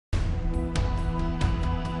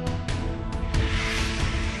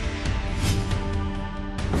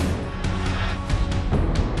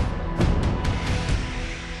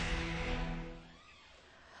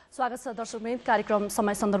स्वागत छ दर्शकवृन्द कार्यक्रम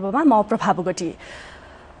समय सन्दर्भमा म प्रभा बोगटी।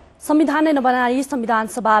 संविधान नै नबनाई संविधान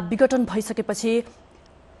सभा विघटन भइसकेपछि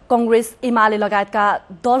कांग्रेस एमाले लगायतका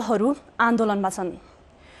दलहरू आन्दोलनमा छन्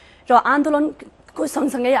र आन्दोलनको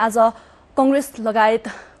सँगसँगै आज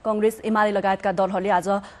कांग्रेस एमाले लगायतका दलहरूले आज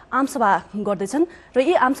आमसभा गर्दैछन् र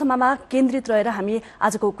यी आमसभामा केन्द्रित रहेर हामी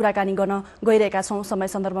आजको कुराकानी गर्न गइरहेका छौं। समय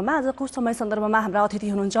सन्दर्भमा आजको समय सन्दर्भमा हाम्रा अतिथि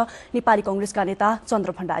हुनुहुन्छ नेपाली कांग्रेसका नेता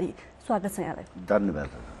चन्द्र भण्डारी। स्वागत छ यहाँलाई।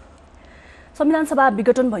 धन्यवाद। संविधान सभा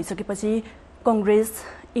विघटन भइसकेपछि कांग्रेस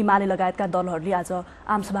एमाले लगायतका दलहरूले आज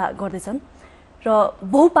आमसभा गर्दैछन् र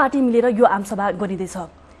बहुपार्टी मिलेर यो आमसभा गरिँदैछ।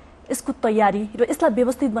 यसको तयारी र यसलाई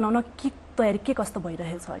व्यवस्थित बनाउन के तयारी के कस्तो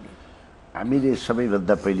भइरहेछ अहिले? हामीले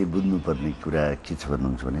सबैभन्दा पहिले बुझ्नुपर्ने कुरा के छ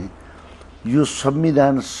भन्नुहुन्छ भने यो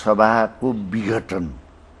संविधान सभाको विघटन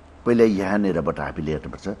पहिला यहाँनिरबाट हामीले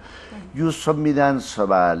हेर्नुपर्छ। यो संविधान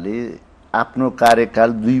सभाले आफ्नो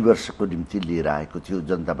कार्यकाल 2 वर्षको निम्ति लिएर आएको थियो,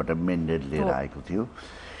 जनताबाट मेन्डेट लिएर आएको थियो।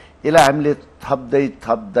 यसलाई हामीले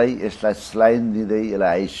थप्दै यसलाई स्लाइन दिँदै यसलाई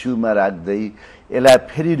आइसियुमा राख्दै यसलाई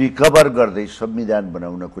फेरि रिकभर गर्दै संविधान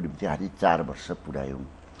बनाउनको निम्ति हामी 4 वर्ष पुर्यायौं।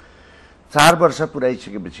 4 वर्ष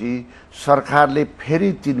पुर्याइसकेपछि सरकारले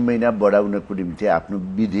फेरि 3 महिना बढाउनको निम्ति आफ्नो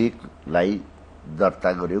विधेयकलाई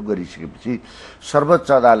दर्ता गरिसकेपछि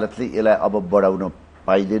सर्वोच्च अदालतले यसलाई अब बढाउन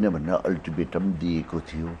पाइँदैन भनेर अल्टिमेटम दिएको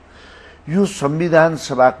थियो। यो संविधान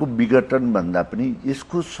सभाको विघटन भन्दा पनि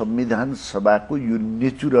यसको संविधान सभाको यो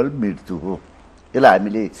नेचुरल मृत्यु हो। यसलाई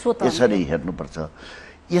हामीले यसरी हेर्नुपर्छ।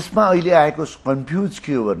 यसमा अहिले आएको कन्फ्युज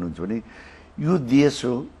के हो भन्नुहुन्छ भने यो देश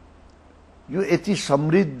हो, यो यति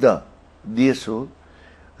समृद्ध देश हो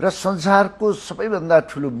र संसारको सबैभन्दा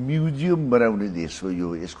ठुलो म्युजियम बनाउने देश हो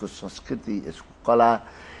यो। यसको संस्कृति, यसको कला,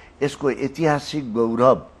 यसको ऐतिहासिक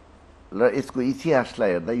गौरव र यसको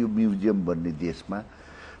इतिहासलाई हेर्दा यो म्युजियम बन्ने देशमा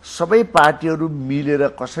सबै पार्टीहरू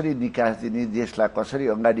मिलेर कसरी निकास दिने, देशलाई कसरी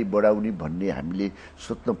अगाडि बढाउने भन्ने हामीले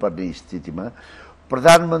सोच्नुपर्ने स्थितिमा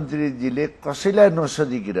प्रधानमन्त्रीजीले कसैलाई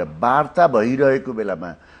नसोधिकन वार्ता भइरहेको बेलामा,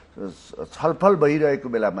 छलफल भइरहेको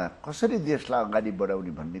बेलामा कसरी देशलाई अगाडि बढाउने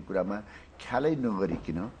भन्ने कुरामा ख्यालै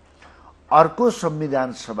नगरिकन अर्को संविधान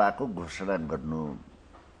सभाको घोषणा गर्नु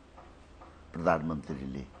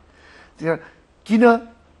प्रधानमन्त्रीले।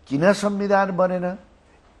 किन संविधान बनेन,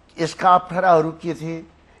 यसका अप्ठ्याराहरू के थिए,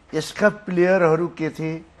 यसका प्लेयरहरू के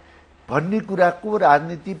थिए भन्ने कुराको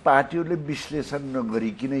राजनीति पार्टीहरूले विश्लेषण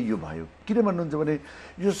नगरिकन यो भयो। किन भन्नुहुन्छ भने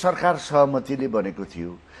यो सरकार सहमतिले बनेको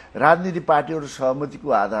थियो, राजनीति पार्टीहरू सहमतिको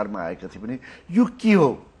आधारमा आएका थिए भने यो के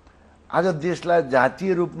हो? आज देशलाई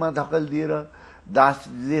जातीय रूपमा धकेलिदिएर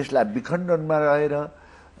देशलाई विखण्डनमा रहेर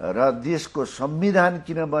र देशको संविधान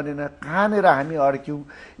किन बनेन, कहाँनिर हामी अड्क्यौं,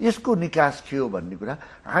 यसको निकास के हो भन्ने कुरा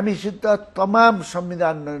हामीसित तमाम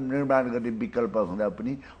संविधान निर्माण गर्ने विकल्प हुँदा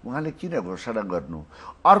पनि उहाँले किन घोषणा गर्नु,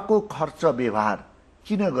 अर्को खर्च व्यवहार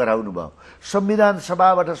किन गराउनु भयो, संविधान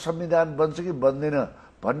सभाबाट संविधान बन्छ कि बन्दैन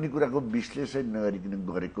भन्ने कुराको विश्लेषण नगरिकन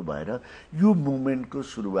गरेको भएर यो मुभमेन्टको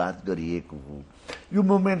सुरुवात गरिएको हो। यो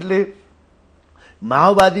मुभमेन्टले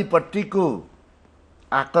माओवादीपट्टिको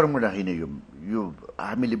आक्रमण होइन, यो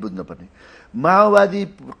हामीले बुझ्नुपर्ने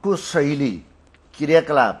माओवादीको शैली,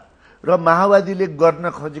 क्रियाकलाप र माओवादीले गर्न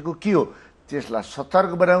खोजेको के हो त्यसलाई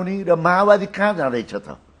सतर्क बनाउने। र माओवादी कहाँ जाँदैछ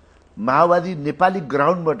त? माओवादी नेपाली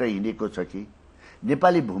ग्राउन्डबाट हिँडेको छ कि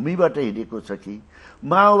नेपाली भूमिबाट हिँडेको छ कि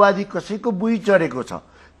माओवादी कसैको बुई चढेको छ?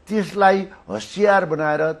 त्यसलाई होशियार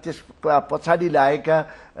बनाएर त्यस पछाडि लागेका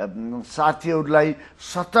साथीहरूलाई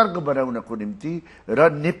सतर्क बनाउनको निम्ति र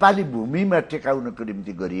नेपाली भूमिमा टेकाउनको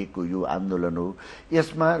निम्ति गरिएको यो आन्दोलन हो।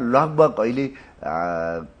 यसमा लगभग अहिले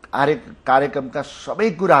कार्यक्रमका सबै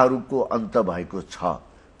कुराहरूको अन्त भएको छ।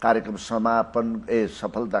 कार्यक्रम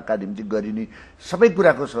सफलताका निम्ति गरिने सबै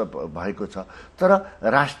कुराको भएको छ। तर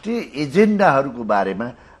राष्ट्रिय एजेन्डाहरूको बारेमा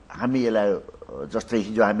हामी यसलाई जस्तै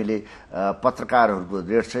हिजो हामीले पत्रकारहरूको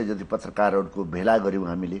 150 जति पत्रकारहरूको भेला गर्यौं।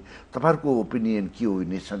 हामीले तपाईहरुको ओपिनियन के हो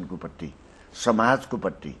नेसनको पट्टि, समाजको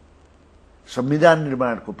पट्टि, संविधान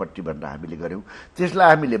निर्माणको पट्टि भनेर हामीले गर्यौं। त्यसलाई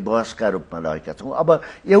हामीले बहसका रूपमा लगेका छौं। अब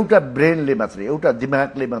एउटा ब्रेनले मात्रै, एउटा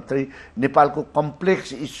दिमागले मात्रै नेपालको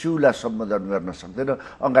कम्प्लेक्स इस्युलाई सम्बोधन गर्न सक्दैन,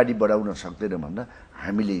 अगाडि बढाउन सक्दैन भनेर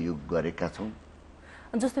हामीले यो गरेका छौं।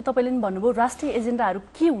 जस्तै तपाईले नि भन्नुभयो राष्ट्रिय एजेन्डाहरू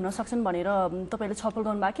के हुन सक्छन् भनेर तपाईले छलफल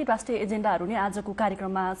गर्नुभयो कि राष्ट्रिय एजेन्डाहरू नै आजको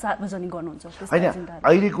कार्यक्रममा सार्वजनिक गर्नुहुन्छ? हैन,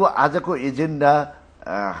 अहिलेको आजको एजेन्डा,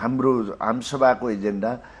 हाम्रो आमसभाको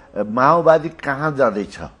एजेन्डा माओवादी कहाँ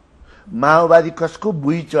जाँदैछ, माओवादी कसको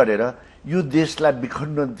बुई चढेर यो देशलाई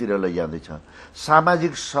विखण्डनतिर लैजाँदैछ,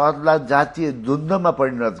 सामाजिक सद्भावना जातीय द्वन्द्वमा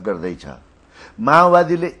परिणत गर्दैछ।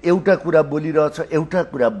 माओवादीले एउटा कुरा बोलिरहेछ, एउटा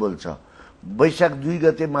कुरा बोल्छ। वैशाख 2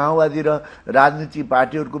 गते माओवादी र राजनीतिक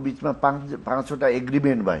पार्टीहरूको बीचमा 5वटा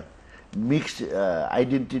एग्रिमेन्ट भए। मिक्स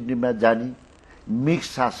आइडेन्टिटीमा जाने, मिक्स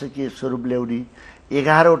शासकीय स्वरूप ल्याउने,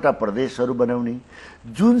 11वटा प्रदेशहरू बनाउने,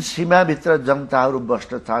 जुन सीमाभित्र जनताहरू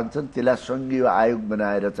बस्न चाहन्छन् त्यसलाई सङ्घीय आयोग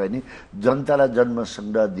बनाएर चाहिँ नि जनतालाई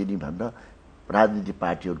जन्मसङ्ग्रह दिने भनेर राजनीतिक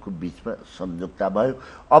पार्टीहरूको बीचमा सम्झौता भयो।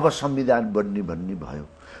 अब संविधान बन्ने भन्ने भयो।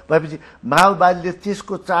 भएपछि माओवादीले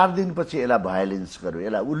त्यसको 4 दिनपछि यसलाई भायोलेन्स गर्यो,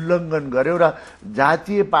 यसलाई उल्लङ्घन गर्यो र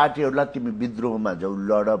जातीय पार्टीहरूलाई तिमी विद्रोहमा जाऊ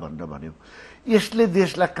लड भनेर भन्यो। यसले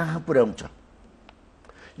देशलाई कहाँ पुर्याउँछ?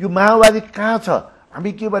 यो माओवादी कहाँ छ?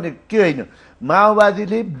 हामी के भने के होइन,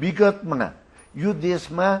 माओवादीले विगतमा यो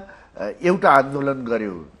देशमा एउटा आन्दोलन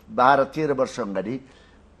गर्यो 12-13 वर्ष अगाडि।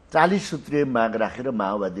 40 सूत्रीय माग राखेर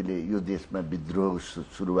माओवादीले यो देशमा विद्रोह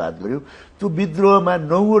सुरुवात गर्यो। त्यो विद्रोहमा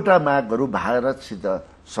 9वटा मागहरू भारतसित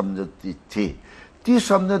सम्झौती थिए। ती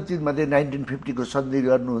सम्झौतीमध्ये 1950 को सन्धि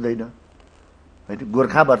गर्नु हुँदैन होइन,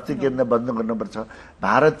 गोर्खा भर्ती केन्द्र बन्द गर्नुपर्छ,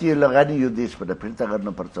 भारतीय लगानी यो देशबाट फिर्ता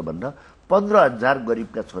गर्नुपर्छ भनेर 15,000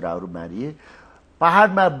 गरिबका छोराहरू मारिए।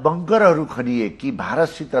 पहाडमा बङ्करहरू खनिए कि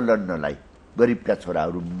भारतसित लड्नलाई, गरिबका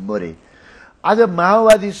छोराहरू मरे। आज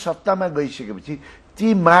माओवादी सत्तामा गइसकेपछि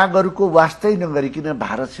ती मागहरूको वास्तै नगरिकन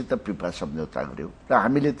भारतसित पिपा सम्झौता गर्यो र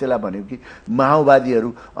हामीले त्यसलाई भन्यौँ कि माओवादीहरू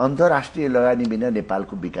अन्तर्राष्ट्रिय लगानी बिना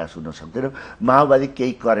नेपालको विकास हुन सक्दैन, माओवादी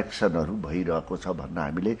केही करेक्सनहरू भइरहेको छ भन्न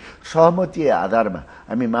हामीले सहमति आधारमा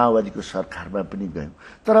हामी माओवादीको सरकारमा पनि गयौँ।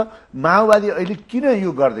 तर माओवादी अहिले किन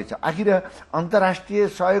यो गर्दैछ? आखिर अन्तर्राष्ट्रिय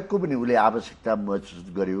सहयोगको पनि उसले आवश्यकता महसुस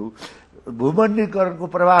गर्यो, भूमण्डलीकरणको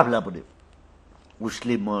प्रभावलाई पनि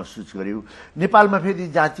उसले महसुस गर्यो। नेपालमा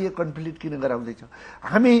फेरि जातीय कन्फ्लिक्ट किन गराउँदैछ?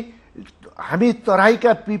 हामी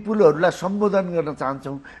तराईका पिपुलहरूलाई सम्बोधन गर्न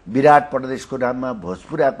चाहन्छौँ। विराट प्रदेशको नाममा,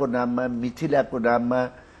 भोजपुराको नाममा, मिथिलाको नाममा,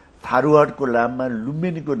 थारूहटको नाममा,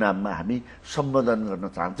 लुम्बिनीको नाममा हामी सम्बोधन गर्न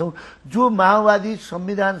चाहन्छौँ। जो माओवादी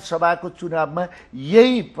संविधान सभाको चुनावमा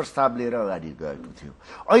यही प्रस्ताव लिएर अगाडि गएको थियो।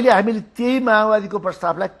 अहिले हामीले त्यही माओवादीको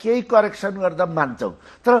प्रस्तावलाई केही करेक्सन गर्दा मान्छौँ,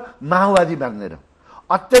 तर माओवादी मान्दैन।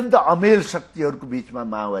 अत्यन्त अमेल शक्तिहरूको बीचमा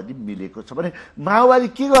माओवादी मिलेको छ भने माओवादी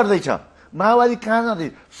के गर्दैछ? माओवादी कहाँ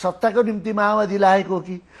जाँदैछ? सत्ताको निम्ति माओवादी लागेको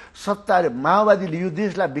कि सत्ता माओवादीले यो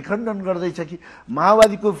देशलाई विखण्डन गर्दैछ कि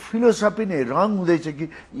माओवादीको फिलोसफी नै रङ हुँदैछ कि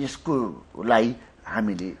यसको लागि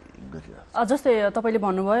हामीले जस्तै तपाईँले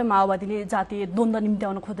भन्नुभयो माओवादीले जातीय द्वन्द्व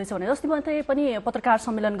निम्त्याउन खोज्दैछ भने, जस्तै मात्रै पनि पत्रकार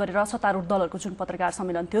सम्मेलन गरेर सत्तारूढ दलहरूको जुन पत्रकार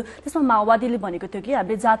सम्मेलन थियो त्यसमा माओवादीले भनेको थियो कि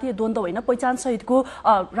हामीले जातीय द्वन्द्व होइन, पहिचान सहितको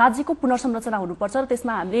राज्यको पुनर्संरचना हुनुपर्छ र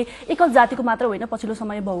त्यसमा हामीले एकल जातिको मात्र होइन, पछिल्लो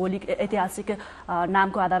समय भौगोलिक ऐतिहासिक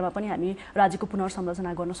नामको आधारमा पनि हामी राज्यको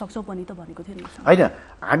पुनर्संरचना गर्न सक्छौँ पनि त भनेको थियो नि। होइन,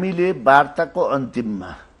 हामीले वार्ताको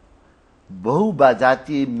अन्तिममा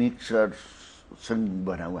बहुजातीय मिक्सर सङ्घ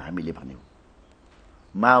बनाऊ हामीले भन्यौँ।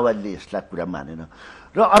 माओवादीले यसलाई कुरा मानेन।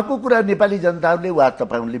 र अर्को कुरा नेपाली जनताहरूले वा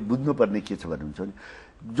तपाईँहरूले बुझ्नुपर्ने के छ भन्नुहुन्छ भने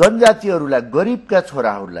जनजातिहरूलाई, गरिबका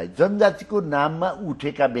छोराहरूलाई, जनजातिको नाममा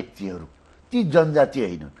उठेका व्यक्तिहरू ती जनजाति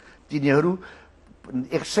होइन, तिनीहरू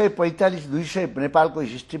 145-200 नेपालको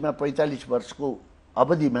हिस्ट्रीमा 45 वर्षको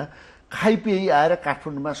अवधिमा खाइपिई आएर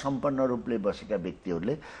काठमाडौँमा सम्पन्न रूपले बसेका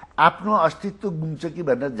व्यक्तिहरूले आफ्नो अस्तित्व गुम्छ कि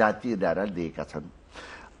भनेर जातीय नारा दिएका छन्।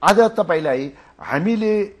 आज तपाईलाई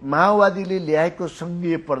हामीले माओवादीले ल्याएको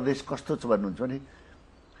सङ्घीय प्रदेश कस्तो छ भन्नुहुन्छ भने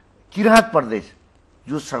किराँत प्रदेश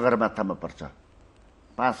जो सगरमाथामा पर्छ,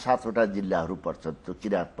 5-7वटा जिल्लाहरू पर्छ त्यो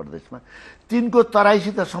किराँत प्रदेशमा, तिनको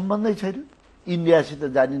तराईसित सम्बन्धै छैन, इन्डियासित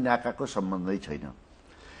जाने नाकाको सम्बन्धै छैन।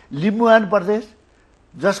 लिम्बुवान प्रदेश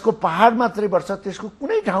जसको पहाड मात्रै पर्छ, त्यसको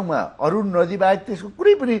कुनै ठाउँमा अरू नदी बाहेक त्यसको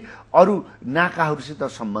कुनै पनि अरू नाकाहरूसित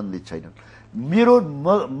सम्बन्धित छैन। मेरो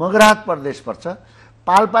मगरात प्रदेश पर्छ,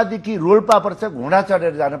 पाल्पादेखि रोल्पा पर्छ, घोडा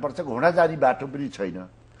चढेर जानुपर्छ, घोडा जाने बाटो पनि छैन।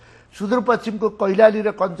 सुदूरपश्चिमको कैलाली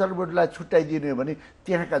र कञ्चनपुरलाई छुट्याइदिने हो भने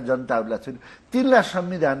त्यहाँका जनताहरूलाई छैन। तिनलाई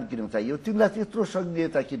संविधान किन चाहियो? तिनलाई त्यत्रो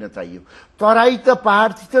सङ्घीयता किन चाहियो? तराई त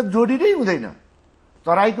पहाडसित जोडी नै हुँदैन।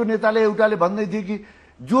 तराईको नेताले एउटाले भन्दै थियो कि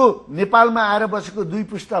जो नेपालमा आएर बसेको 2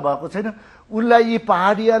 पुस्ता भएको छैन उनलाई यी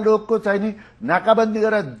पहाडिया लोकको चाहिँ नि नाकाबन्दी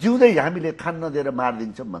गरेर जिउँदै हामीले खान नदिएर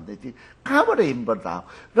मारिदिन्छौँ भन्दै थिए। कहाँबाट हिम्मत आयो?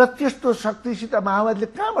 र त्यस्तो शक्तिसित माओवादीले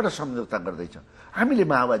कहाँबाट सम्झौता गर्दैछ? हामीले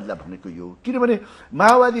माओवादीलाई भनेको यो, किनभने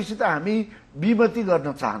माओवादीसित हामी विमति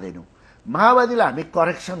गर्न चाहँदैनौँ, माओवादीलाई हामी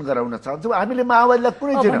करेक्सन गराउन चाहन्छौँ। हामीले माओवादीलाई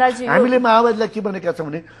कुनै छैन, हामीले माओवादीलाई के भनेका छौँ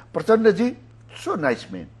भने प्रचण्डजी सो नाइस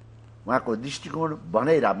म्यान, उहाँको दृष्टिकोण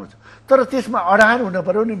भनाइ राम्रो छ, तर त्यसमा अडान हुन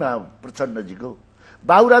पर्यो नि प्रचण्डजीको,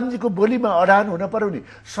 बाबुरामजीको बोलीमा अडान हुन पर्यो नि।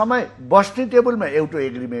 समय बस्ने टेबलमा एउटा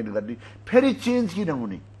एग्रिमेन्ट गर्ने, फेरि चेन्ज किन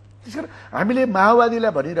हुने? त्यसकारण हामीले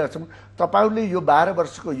माओवादीलाई भनिरहेछौँ तपाईँहरूले यो 12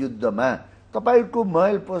 वर्षको युद्धमा तपाईँहरूको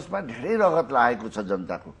महल पोस्टमा धेरै रगत लागेको छ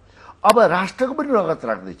जनताको, अब राष्ट्रको पनि रगत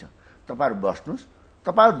राख्दैछ, तपाईँहरू बस्नुहोस्,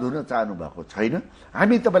 तपाईहरु धुन चाहनु भएको छैन,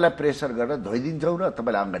 हामी तपाईलाई प्रेसर गरेर धोइदिन्छौँ र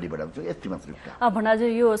तपाईलाई अगाडि बढाउँछौँ, यति मात्रै कुरा। भण्डारी,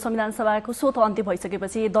 यो संविधान सभाको स्वत अन्त्य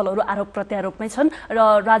भइसकेपछि दलहरू आरोप प्रत्यारोपमै छन्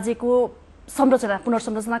र राज्यको संरचना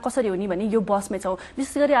पुनर्संरचना कसरी हुने भने यो बसमै छौँ।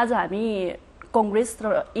 विशेष गरी आज हामी कांग्रेस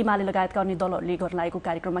र एमाले लगायतका अन्य दलहरूले गर्न लागेको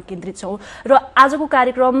कार्यक्रममा केन्द्रित छौँ र आजको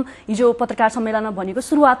कार्यक्रम हिजो पत्रकार सम्मेलनमा भनेको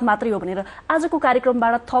सुरुवात मात्रै हो भनेर आजको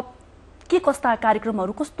कार्यक्रमबाट थप के कस्ता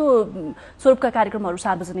कार्यक्रमहरू, कस्तो स्वरूपका कार्यक्रमहरू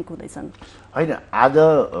सार्वजनिक हुँदैछन्? होइन, आज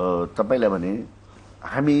तपाईलाई भने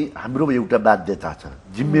हाम्रो एउटा बाध्यता छ,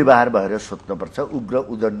 जिम्मेवार भएर सोच्नुपर्छ, उग्र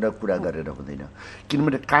उदण्ड कुरा गरेर हुँदैन।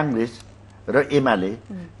 किनभने कांग्रेस र एमाले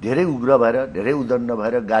धेरै उग्र भएर धेरै उदण्ड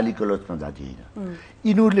भएर गाली गलौजमा जाति होइन,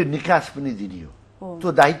 यिनीहरूले निकास पनि दिने हो, त्यो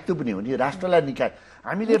दायित्व पनि हो नि राष्ट्रलाई निकास।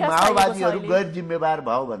 हामीले माओवादीहरू गैर जिम्मेवार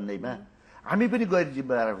भयो भन्दैमा हामी पनि गैर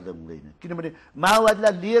जिम्मेवार हुँदैन, किनभने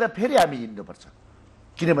माओवादीलाई लिएर फेरि हामी हिँड्नुपर्छ।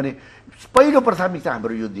 किनभने पहिलो प्राथमिकता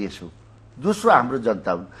हाम्रो यो देश हो, दोस्रो हाम्रो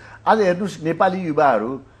जनता हुन्। आज हेर्नुहोस्, नेपाली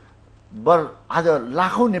युवाहरू आज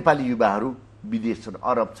लाखौं नेपाली युवाहरू विदेश छन्,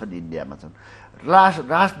 अरब छन्, इन्डियामा छन्।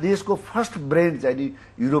 देशको फर्स्ट ब्रेन चाहिँ नि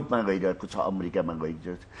युरोपमा गइरहेको छ, अमेरिकामा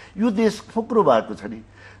गइरहेको छ। यो देश फोक्रो भएको छ नि,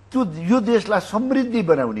 यो देशलाई समृद्धि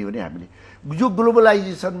बनाउने हो नि हामीले। यो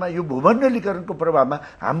ग्लोबलाइजेसनमा, यो भूमण्डलीकरणको प्रभावमा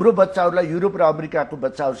हाम्रो बच्चाहरूलाई युरोप र अमेरिकाको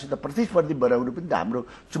बच्चाहरूसित प्रतिस्पर्धी बनाउनु पनि त हाम्रो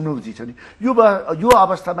चुनौती छ नि। यो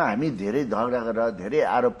अवस्थामा हामी धेरै झगडा गरेर धेरै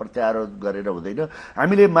आरोप प्रत्यारोप गरेर हुँदैन।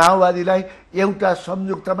 हामीले माओवादीलाई एउटा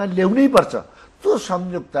संयुक्तमा ल्याउनै पर्छ। त्यो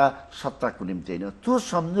संयुक्ता सत्ताको निम्ति होइन, त्यो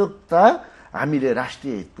संयुक्ता हामीले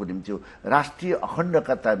राष्ट्रिय हितको निम्ति हो, राष्ट्रिय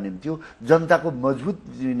अखण्डताको निम्ति हो, जनताको मजबुत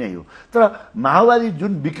नै हो। तर माओवादी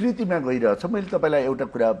जुन विकृतिमा गइरहेछ, मैले तपाईलाई एउटा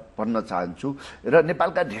कुरा भन्न चाहन्छु र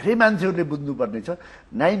नेपालका धेरै मान्छेहरूले बुझ्नुपर्ने छ।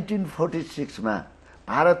 1946 मा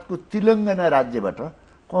भारतको तेलङ्गाना राज्यबाट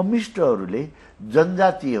कम्युनिस्टहरूले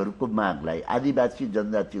जनजातिहरूको मागलाई, आदिवासी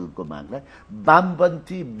जनजातिहरूको मागलाई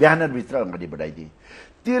वामपन्थी ब्यानरभित्र अगाडि बढाइदिए।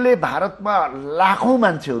 त्यसले भारतमा लाखौं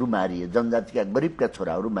मान्छेहरू मारिए, जनजातिका गरिबका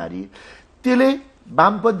छोराहरू मारिए। त्यसले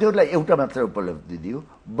वामपन्थीहरूलाई एउटा मात्र उपलब्धि दियो,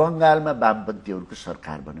 बङ्गालमा वामपन्थीहरूको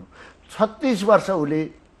सरकार बन्यो। 36 वर्ष उसले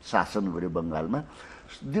शासन गर्यो बङ्गालमा,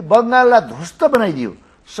 बङ्गाललाई ध्वस्त बनाइदियो।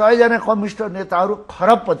 100 जना कम्युनिस्ट नेताहरू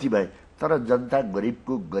खरबपति भए, तर जनता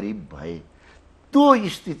गरिबको गरिब भए। त्यो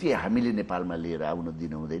स्थिति हामीले नेपालमा लिएर आउन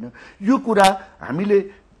दिन हुँदैन। यो कुरा हामीले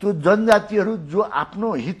त्यो जनजातिहरू जो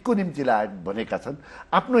आफ्नो हितको निम्ति भनेका छन्,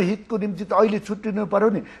 आफ्नो हितको निम्ति त अहिले छुट्टिनु पर्यो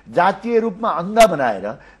नि। जातीय रूपमा अन्धा बनाएर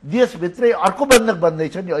देशभित्रै अर्को बन्धक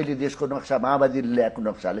बन्दैछ नि अहिले देशको नक्सा, माओवादीले ल्याएको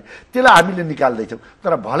नक्साले, त्यसलाई हामीले निकाल्दैछौँ।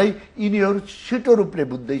 तर भलै यिनीहरू छिटो रूपले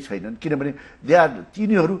बुझ्दै छैनन्, किनभने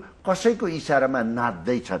तिनीहरू कसैको इसारामा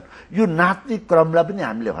नाच्दैछन्। यो नाच्ने क्रमलाई पनि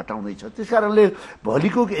हामीले हटाउँदैछ। त्यसकारणले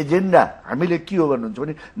भोलिको एजेन्डा हामीले के हो भन्नुहुन्छ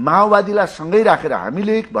भने, माओवादीलाई सँगै राखेर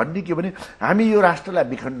हामीले भन्ने के भने, हामी यो राष्ट्रलाई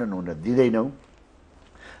विखण्डन हुन दिँदैनौँ,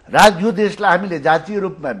 यो देशलाई हामीले जातीय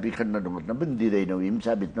रूपमा विखण्डन गर्न पनि दिँदैनौँ,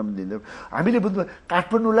 हिंसा भित्न पनि दिँदैनौँ। हामीले बुझ्नु,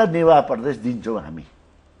 काठमाडौँलाई नेवा प्रदेश दिन्छौँ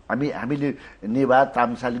हामीले नेवा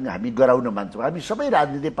तामसालिङ हामी गराउन मान्छौँ, हामी सबै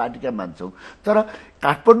राजनीतिक पार्टीका मान्छौँ। तर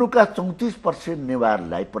काठमाडौँका 34%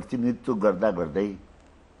 नेवारलाई प्रतिनिधित्व गर्दा गर्दै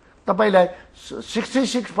तपाईलाई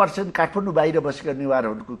 66% काठमाडौँ बाहिर बसेका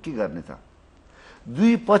नेवारहरूको के गर्ने त?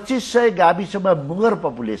 2500 गाविसमा मगर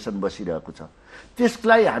पपुलेसन बसिरहेको छ।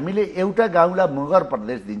 त्यसलाई हामीले एउटा गाउँलाई मगर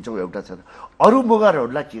प्रदेश दिन्छौँ, एउटा छ। अरू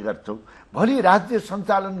मगरहरूलाई के गर्छौँ? भोलि राज्य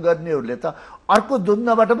सञ्चालन गर्नेहरूले त अर्को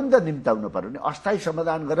द्वन्द्वबाट पनि त निम्ताउनु पर्यो नि। अस्थायी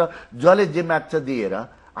समाधान गरेर जसले जे माग्छ दिएर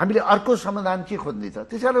हामीले अर्को समाधान के खोज्ने त?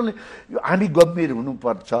 त्यसकारणले हामी गम्भीर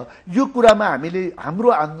हुनुपर्छ। यो कुरामा हामीले, हाम्रो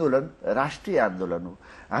आन्दोलन राष्ट्रिय आन्दोलन हो,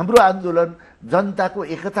 हाम्रो आन्दोलन जनताको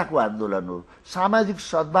एकताको आन्दोलन हो, सामाजिक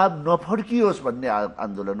सद्भाव नफड्कियोस् भन्ने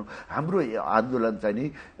आन्दोलन हो। हाम्रो आन्दोलन चाहिँ नि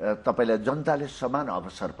तपाईलाई जनताले समान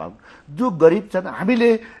अवसर पाउन्। जो गरिब छन्, हामीले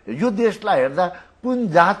यो देशलाई हेर्दा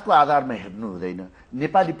कुन जातको आधारमा हेर्नु हुँदैन,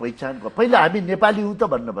 नेपाली पहिचानको। पहिला हामी नेपाली हौँ त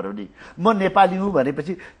भन्नु पर्यो नि। म नेपाली हुँ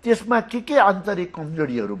भनेपछि त्यसमा के आन्तरिक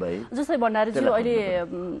कमजोरीहरू भए? जस्तै भण्डारीजी, अहिले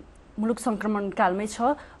मुलुक संक्रमण कालमै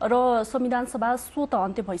छ र संविधान सभा स्वत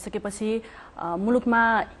अन्त्य भइसकेपछि मुलुकमा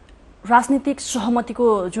राजनीतिक सहमतिको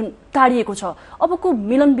जुन टाढिएको छ, अबको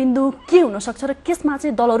मिलनबिन्दु के हुन सक्छ र केसमा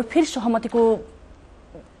चाहिँ दलहरू फेरि सहमतिको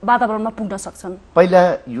वातावरणमा पुग्न सक्छन्? पहिला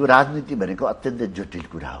यो राजनीति भनेको अत्यन्तै जटिल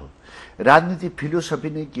कुरा हो। राजनीति फिलोसफी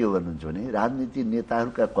नै के हो भन्नुहुन्छ भने, राजनीति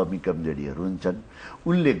नेताहरूका कमी कमजोरीहरू हुन्छन्,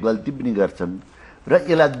 उनले गल्ती पनि गर्छन् र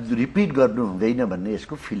यसलाई रिपिट गर्नु हुँदैन भन्ने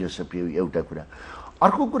यसको फिलोसफी हो एउटा कुरा।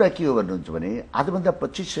 अर्को कुरा के हो भन्नुहुन्छ भने, आजभन्दा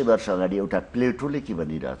 2500 वर्ष अगाडि एउटा प्लेटोले के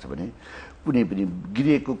भनिरहेछ भने, कुनै पनि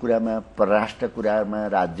गृहको कुरामा, परराष्ट्र कुरामा,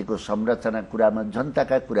 राज्यको संरचना कुरामा,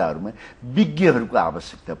 जनताका कुराहरूमा विज्ञहरूको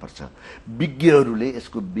आवश्यकता पर्छ। विज्ञहरूले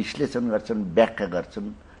यसको विश्लेषण गर्छन्, व्याख्या गर्छन्,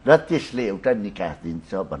 र त्यसले एउटा निकास दिन्छ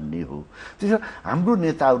भन्ने हो। त्यसो हाम्रो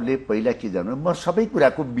नेताहरूले पहिला के जान्नु, म सबै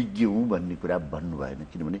कुराको विज्ञ हुँ भन्ने कुरा भन्नु भएन,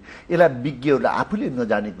 किनभने यसलाई विज्ञहरूलाई आफूले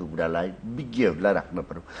नजानेको कुरालाई विज्ञहरूलाई राख्न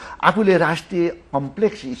पर्यो। आफूले राष्ट्रिय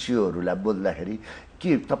कम्प्लेक्स इस्युहरूलाई बोल्दाखेरि के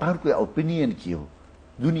तपाईँहरूको ओपिनियन के हो?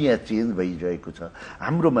 दुनियाँ चेन्ज भइरहेको छ,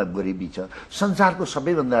 हाम्रोमा गरिबी छ, संसारको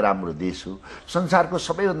सबैभन्दा राम्रो देश हो, संसारको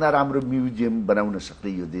सबैभन्दा राम्रो म्युजियम बनाउन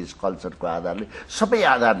सक्ने यो देश कल्चरको आधारले सबै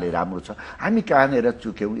आधारले राम्रो छ, हामी कहाँनिर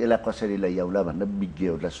चुक्यौँ, यसलाई कसरी लैजाउँला भनेर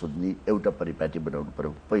विज्ञहरूलाई सोध्ने एउटा परिपाटी बनाउनु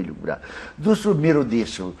पर्यो, पहिलो कुरा। दोस्रो, मेरो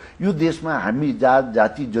देश हो, यो देशमा हामी जात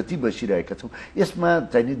जाति जति बसिरहेका छौँ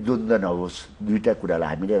यसमा चाहिँ नि द्वन्द्व नहोस्, दुईवटा कुरालाई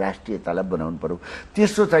हामीले राष्ट्रियतालाई बनाउनु पर्यो।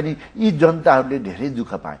 तेस्रो चाहिँ नि यी जनताहरूले धेरै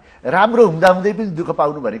दुःख पाए, राम्रो हुँदाहुँदै पनि दुःख पाउनु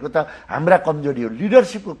भनेको त हाम्रा कमजोरी हो,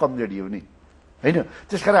 लिडरसिपको कमजोरी हो नि, होइन?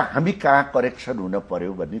 त्यसकारण हामी कहाँ करेक्सन हुन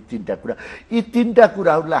पर्यो भन्ने तीनटा कुरा, यी तीनटा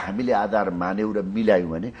कुराहरूलाई हामीले आधार मान्यौँ र मिलायौँ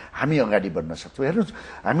भने हामी अगाडि बढ्न सक्छौँ। हेर्नुहोस्,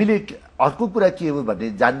 हामीले अर्को कुरा के हो भने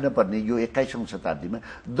जान्न पर्ने, यो 21औं शताब्दीमा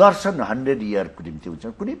दर्शन 100 इयरको निम्ति हुन्छ।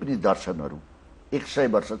 कुनै पनि दर्शनहरू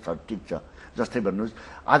 100 वर्ष छ, ठिक छ। जस्तै भन्नुहोस्,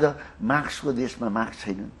 आज मार्क्सको देशमा मार्क्स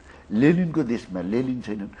छैनन्, लेनिनको देशमा लेनिन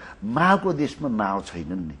छैनन्, माओको देशमा माओ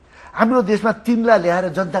छैनन् नि। हाम्रो देशमा तिनलाई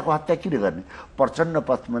ल्याएर जनताको हत्या किन गर्ने? प्रचण्ड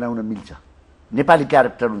पथ बनाउन मिल्छ, नेपाली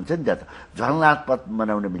क्यारेक्टर हुन्छ नि त्यहाँ त, झलनाथ पथ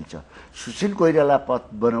बनाउन मिल्छ, सुशील कोइराला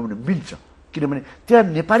पथ बनाउन मिल्छ, किनभने त्यहाँ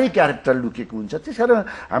नेपाली क्यारेक्टर लुकेको हुन्छ।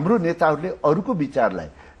 त्यसकारण हाम्रो नेताहरूले अरूको विचारलाई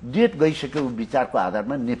डेट गइसकेको विचारको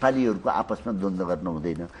आधारमा नेपालीहरूको आपसमा द्वन्द्व गर्न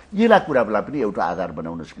हुँदैन, यसलाई कुरालाई पनि एउटा आधार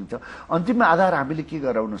बनाउन सकिन्छ। अन्तिममा आधार हामीले के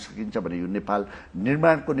गराउन सकिन्छ भने यो नेपाल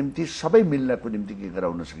निर्माणको निम्ति सबै मिल्नको निम्ति के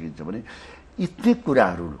गराउन सकिन्छ भने इतने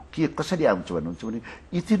कुराहरू के कसरी आउँछ भन्नुहुन्छ भने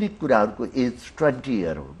इतने कुराहरूको एज 20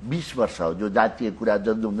 इयर हो, 20 वर्ष हो, जो जातीय कुरा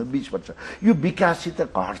जन्म 20 वर्ष, यो विकाससित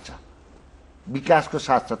घट्छ, विकासको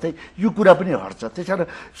साथसाथै यो कुरा पनि हट्छ। त्यसकारण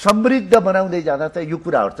समृद्ध बनाउँदै जाँदा त यो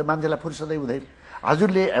कुरा हट्छ, मान्छेलाई फुर्सदै हुँदैन।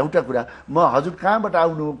 हजुरले एउटा कुरा, म हजुर कहाँबाट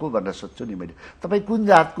आउनुभएको भनेर सोध्छु नि मैले, तपाईँ कुन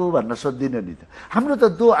जातको भनेर सोध्दिनँ नि त। हाम्रो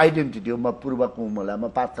त दो आइडेन्टिटी हो, म पूर्वको हुँला,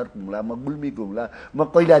 म पाथरको हुँला, म गुल्मीको हुँला, म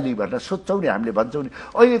कैलाली भनेर सोध्छौँ नि, हामीले भन्छौँ नि।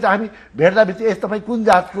 अहिले त हामी भेट्दा बित्तिकै तपाईँ कुन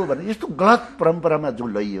जातको भनेर यस्तो गलत परम्परामा जो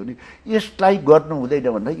लैयो नि, यसलाई गर्नु हुँदैन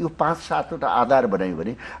भन्दा यो 5-7वटा आधार बनायौँ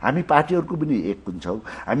भने हामी पार्टीहरूको पनि एक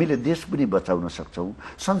हुन्छौँ, हामीले देश पनि बचाउन सक्छौँ,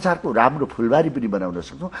 संसारको राम्रो फुलबारी पनि बनाउन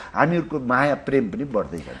सक्छौँ, हामीहरूको माया प्रेम पनि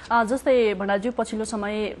बढ्दै जान्छ। जस्तै भण्डारजी, पछिल्लो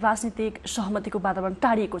समय राजनीतिक सहमतिको वातावरण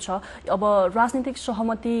टाढिएको छ, अब राजनीतिक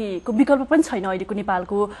सहमतिको विकल्प पनि छैन अहिलेको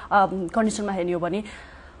नेपालको कन्डिसनमा हेर्ने हो भने।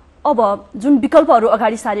 अब जुन विकल्पहरू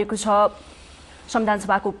अगाडि सारिएको छ, संविधान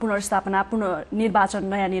सभाको पुनर्स्थापना, पुनर्निर्वाचन,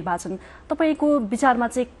 नयाँ निर्वाचन, तपाईँको विचारमा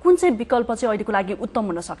चाहिँ कुन चाहिँ विकल्प चाहिँ अहिलेको लागि उत्तम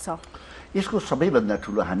हुन सक्छ? यसको सबैभन्दा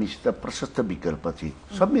ठुलो हामीसित प्रशस्त विकल्प चाहिँ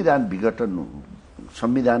संविधान विघटन,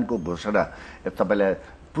 संविधानको घोषणा।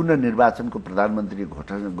 तपाईँलाई पुनर्निर्वाचनको प्रधानमन्त्री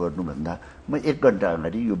घोषणा गर्नुभन्दा म 1 घण्टा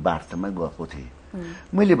अगाडि यो वार्तामा गएको थिएँ।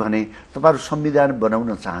 मैले भने तपाईँहरू संविधान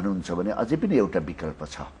बनाउन चाहनुहुन्छ भने अझै पनि एउटा विकल्प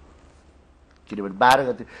छ, किनभने 12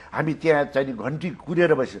 गते हामी त्यहाँ चाहिँ घन्टी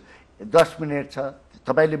कुरेर बस्यो, 10 मिनट छ,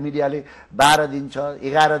 तपाईँले मिडियाले 12 दिन छ,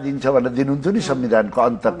 11 दिन छ भनेर दिनुहुन्छ नि संविधानको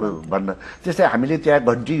अन्तको भनेर, त्यस्तै हामीले त्यहाँ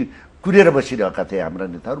घन्टी कुरेर बसिरहेका थिए हाम्रा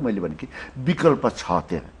नेताहरू। मैले भने कि विकल्प छ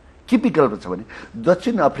त्यहाँ। के विकल्प छ भने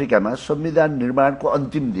दक्षिण अफ्रिकामा संविधान निर्माणको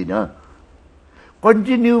अन्तिम दिन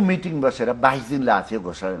कन्टिन्यू मिटिङ बसेर 22 दिन लागेको थियो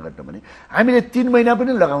घोषणा गर्न भने हामीले 3 महिना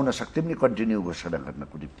पनि लगाउन सक्थ्यौँ नि कन्टिन्यू घोषणा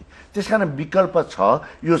गर्नको निम्ति। त्यसकारण विकल्प छ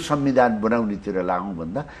यो संविधान बनाउनेतिर लागौँ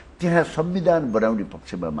भन्दा त्यहाँ संविधान बनाउने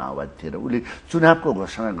पक्षमा माओवादी थिएन, उसले चुनावको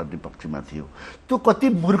घोषणा गर्ने पक्षमा थियो। त्यो कति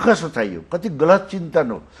मूर्ख सोचाइ हो, कति गलत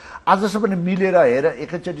चिन्तन हो। आजसम्म मिलेर हेर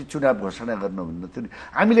एकैचोटि चुनाव घोषणा गर्नुभन्दा थियो नि,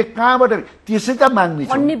 हामीले कहाँबाट त्यसै त माग्ने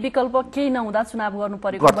छौँ। अन्य विकल्प केही नहुँदा चुनाव गर्नु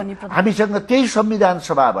परेको भन्ने हामीसँग त्यही संविधान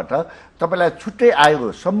सभाबाट तपाईँलाई छुट्टै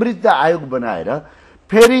आयोग, समृद्ध आयोग बनाएर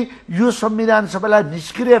फेरि यो संविधान सभालाई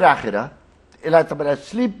निष्क्रिय राखेर यसलाई तपाईँलाई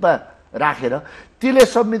स्लिपमा राखेर त्यसले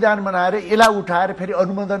संविधान बनाएर यसलाई उठाएर फेरि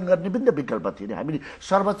अनुमोदन गर्ने पनि त विकल्प थियो। हामीले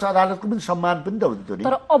सर्वोच्च अदालतको पनि सम्मान पनि त हुन्थ्यो नि।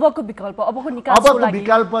 तर अबको विकल्प, अबको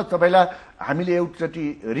विकल्प तपाईँलाई हामीले एउटचोटि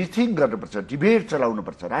रिथिङ गर्नुपर्छ, डिबेट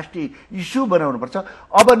चलाउनुपर्छ, राष्ट्रिय इस्यु बनाउनुपर्छ।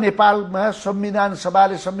 अब नेपालमा संविधान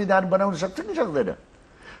सभाले संविधान बनाउन सक्छ कि सक्दैन?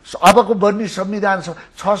 अबको बन्ने संविधान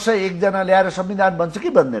 601 जना ल्याएर संविधान बन्छ कि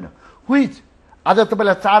बन्दैन? हुइज आज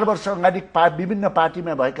तपाईँलाई 4 वर्ष अगाडि विभिन्न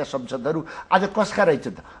पार्टीमा भएका संसदहरू आज कसका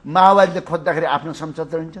रहेछन् त? माओवादीले खोज्दाखेरि आफ्ना संसद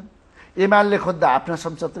रहन्छन्, एमाले खोज्दा आफ्ना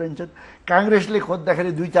संसद रहन्छन्, काङ्ग्रेसले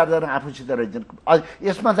खोज्दाखेरि 2-4 जना आफूसित रहन्छन्।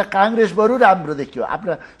 यसमा त काङ्ग्रेस बरु राम्रो देखियो,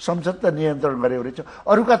 आफ्ना संसद त नियन्त्रण गरेको रहेछ,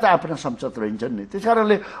 अरूका त आफ्ना संसद रहन्छन् नि। त्यस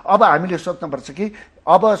कारणले अब हामीले सोच्नुपर्छ कि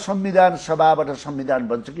अब संविधान सभाबाट संविधान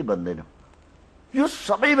बन्छ कि बन्दैन। यो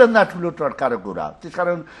सबैभन्दा ठुलो टड्कारो कुरा हो।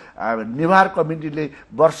 त्यसकारण नेवार कमिटीले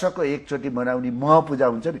वर्षको एकचोटि मनाउने मह पूजा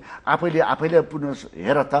हुन्छ नि, आफैले पुनः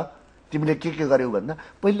हेर त तिमीले के गर्यौ भन्दा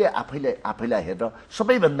पहिले आफैलाई हेरेर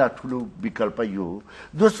सबैभन्दा ठुलो विकल्प यो हो।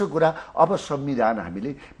 दोस्रो कुरा, अब संविधान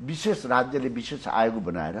हामीले विशेष राज्यले विशेष आयोग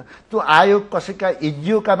बनाएर त्यो आयोग कसैका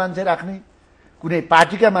एनजिओका मान्छे राख्ने, कुनै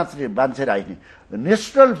पार्टीका मान्छे राख्ने,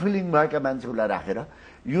 नेसनल फिलिङ भएका मान्छेहरूलाई राखेर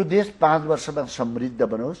यो देश 5 वर्षमा समृद्ध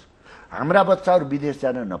बनोस्, हाम्रा बच्चाहरू विदेश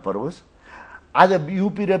जान नपरोस्। आज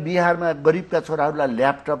युपी र बिहारमा गरिबका छोराहरूलाई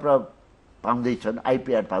ल्यापटप र पाउँदैछन्,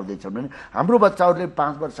 आइप्याड पाउँदैछन् भने हाम्रो बच्चाहरूले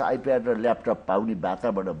 5 वर्ष आइप्याड र ल्यापटप पाउने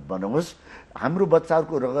वातावरण बनोस्, हाम्रो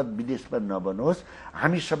बच्चाहरूको रगत विदेशमा नबनोस्,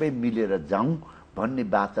 हामी सबै मिलेर जाउँ भन्ने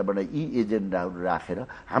वातावरण यी एजेन्डाहरू राखेर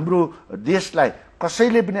हाम्रो देशलाई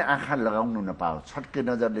कसैले पनि आँखा लगाउनु नपाओस्, छट्के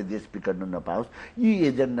नजरले देश बिगाड्नु नपाओस्, यी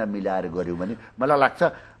एजेन्डा मिलाएर गऱ्यौँ भने मलाई लाग्छ,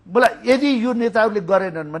 यदि यो नेताहरूले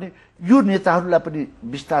गरेनन् भने यो नेताहरूलाई पनि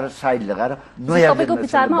बिस्तारै साइड लगाएर नयाँ तपाईँको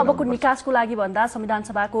विचारमा अबको निकासको लागि भन्दा संविधान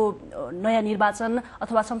सभाको नयाँ निर्वाचन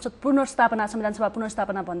अथवा संसद पुनर्स्थापना, संविधान सभा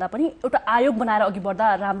पुनर्स्थापना भन्दा पनि एउटा आयोग बनाएर अघि बढ्दा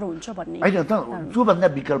राम्रो हुन्छ भन्ने होइन त, त्योभन्दा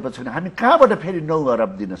विकल्प छैन। हामी कहाँबाट फेरि 9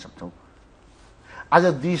 अरब दिन सक्छौँ? आज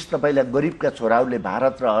देश तपाईँलाई गरिबका छोराहरूले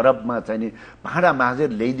भारत र अरबमा चाहिँ भाँडा माझेर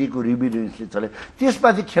ल्याइदिएको रिभिडेन्सले चले,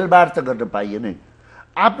 त्यसमाथि खेलबाड त गर्न पाइएन।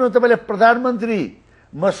 आफ्नो तपाईँले प्रधानमन्त्री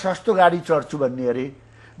म सस्तो गाडी चढ्छु भन्ने अरे,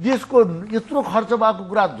 देशको यत्रो खर्च भएको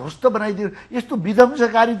कुरा ध्वस्त बनाइदियो, यस्तो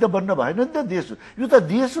विध्वंसकारी त बन्न भएन नि त देश। यो त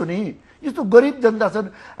देश हो नि, यस्तो गरिब जनता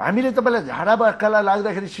छन्, हामीले तपाईँलाई झाडा बाख्ला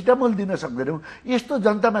लाग्दाखेरि सिटामोल दिन सक्दैनौँ, यस्तो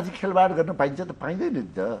जनतामाथि खेलबाड गर्न पाइन्छ त? पाइँदैन नि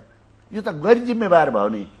त। यो त गैर जिम्मेवार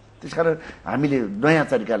भयो नि। त्यसकारण हामीले नयाँ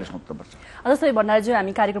तरिकाले सोच्नुपर्छ। जस्तै भण्डारीज्यू,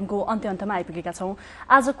 हामी कार्यक्रमको अन्त्यमा आइपुगेका छौँ।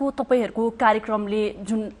 आजको तपाईँहरूको कार्यक्रमले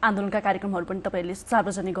जुन आन्दोलनका कार्यक्रमहरू पनि तपाईँहरूले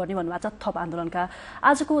सार्वजनिक गर्ने भन्नुभएको छ, थप आन्दोलनका,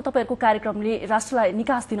 आजको तपाईँहरूको कार्यक्रमले राष्ट्रलाई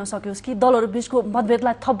निकास दिन सकियोस् कि दलहरू बीचको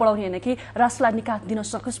मतभेदलाई थप बढाउने होइन कि राष्ट्रलाई निकास दिन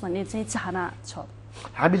सकोस् भन्ने चाहिँ चाहना छ?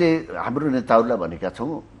 हामीले हाम्रो नेताहरूलाई भनेका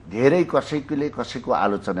छौँ, धेरै कसैको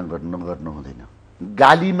आलोचना गर्नु हुँदैन,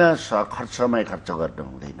 गालीमा समय खर्च गर्नु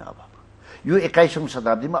हुँदैन। अब यो 21औं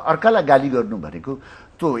शताब्दीमा अर्कालाई गाली गर्नु भनेको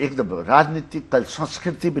त्यो एकदम राजनीतिक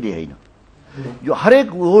संस्कृति पनि होइन। यो हरेक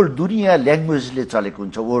वर्ल्ड दुनियाँ ल्याङ्ग्वेजले चलेको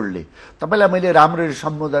हुन्छ, वर्ल्डले। तपाईँलाई मैले राम्ररी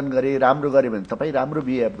सम्बोधन गरेँ, राम्रो गरेँ भने तपाईँ राम्रो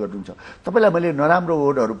बिहेभ गर्नुहुन्छ, तपाईँलाई मैले नराम्रो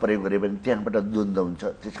वर्डहरू प्रयोग गरेँ भने त्यहाँबाट द्वन्द्व हुन्छ।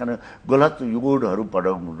 त्यस कारण गलत वर्डहरू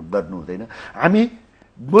गर्नु हुँदैन। हामी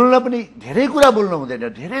बोल्न पनि धेरै कुरा बोल्नु हुँदैन,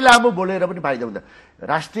 धेरै लामो बोलेर पनि फाइदा हुँदैन।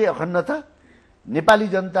 राष्ट्रिय अखण्डता, नेपाली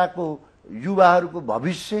जनताको युवाहरूको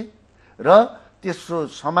भविष्य र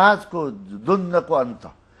तेस्रो समाजको द्वन्द्वको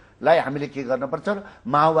अन्तलाई हामीले के गर्नुपर्छ र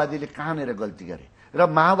माओवादीले कहाँनिर गल्ती गरे र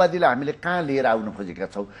माओवादीलाई हामीले कहाँ लिएर आउन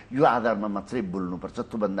खोजेका छौँ, यो आधारमा मात्रै बोल्नुपर्छ।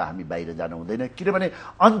 त्योभन्दा हामी बाहिर जान हुँदैन, किनभने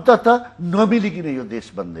अन्ततः नमिलिकन यो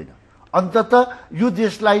देश बन्दैन। अन्ततः यो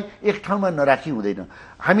देशलाई एक ठाउँमा नराखी हुँदैन।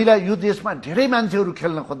 हामीलाई यो देशमा धेरै मान्छेहरू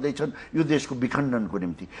खेल्न खोज्दैछन् यो देशको विखण्डनको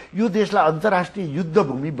निम्ति। यो देशलाई अन्तर्राष्ट्रिय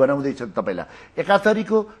युद्धभूमि बनाउँदैछन्। तपाईँलाई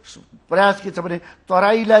एकातरीको प्रयास के छ भने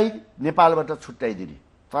तराईलाई नेपालबाट छुट्याइदिने,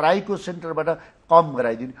 तराईको सेन्टरबाट कम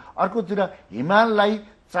गराइदिने, अर्कोतिर हिमाललाई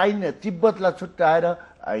चाइना तिब्बतलाई छुट्याएर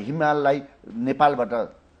हिमाललाई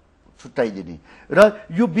नेपालबाट छुट्याइदिने र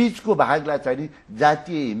यो बीचको भागलाई चाहिँ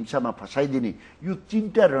जातीय हिंसामा फसाइदिने, यो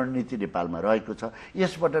 3टा रणनीति नेपालमा रहेको छ।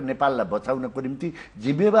 यसबाट नेपाललाई बचाउनको निम्ति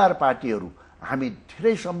जिम्मेवार पार्टीहरू हामी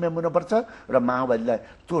धेरै संयम हुनुपर्छ र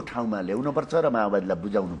माओवादीलाई त्यो ठाउँमा ल्याउनुपर्छ र माओवादीलाई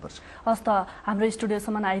बुझाउनुपर्छ। हस् त, हाम्रो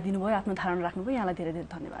स्टुडियोसम्म आइदिनु भयो, आफ्नो धारणा राख्नुभयो, यहाँलाई धेरै धेरै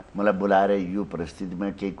धन्यवाद। मलाई बोलाएर यो परिस्थितिमा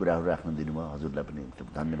केही कुराहरू राख्न दिनुभयो, हजुरलाई पनि एकदम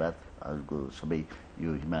धन्यवाद। हजुरको सबै यो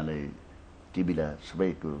हिमालय टिभीलाई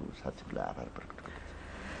सबैको साथीहरूलाई आभार प्रकट गर्छु।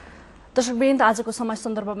 दर्शकवृन्द, आजको समय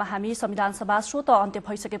सन्दर्भमा हामी संविधान सभा स्वत अन्त्य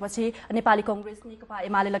भइसकेपछि नेपाली कांग्रेस, नेकपा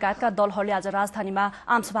एमाले लगायतका दलहरूले आज राजधानीमा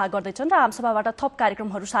आमसभा गर्दैछन् र आमसभाबाट थप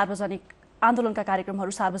कार्यक्रमहरू सार्वजनिक आन्दोलनका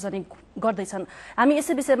कार्यक्रमहरू सार्वजनिक गर्दैछन्। हामी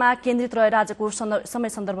यसै विषयमा केन्द्रित रहेर आजको समय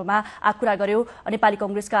सन्दर्भमा कुरा गर्यौं नेपाली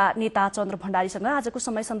कांग्रेसका नेता चन्द्र भण्डारीसँग। आजको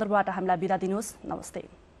समय सन्दर्भबाट हामीलाई बिदा दिनुहोस्। नमस्ते।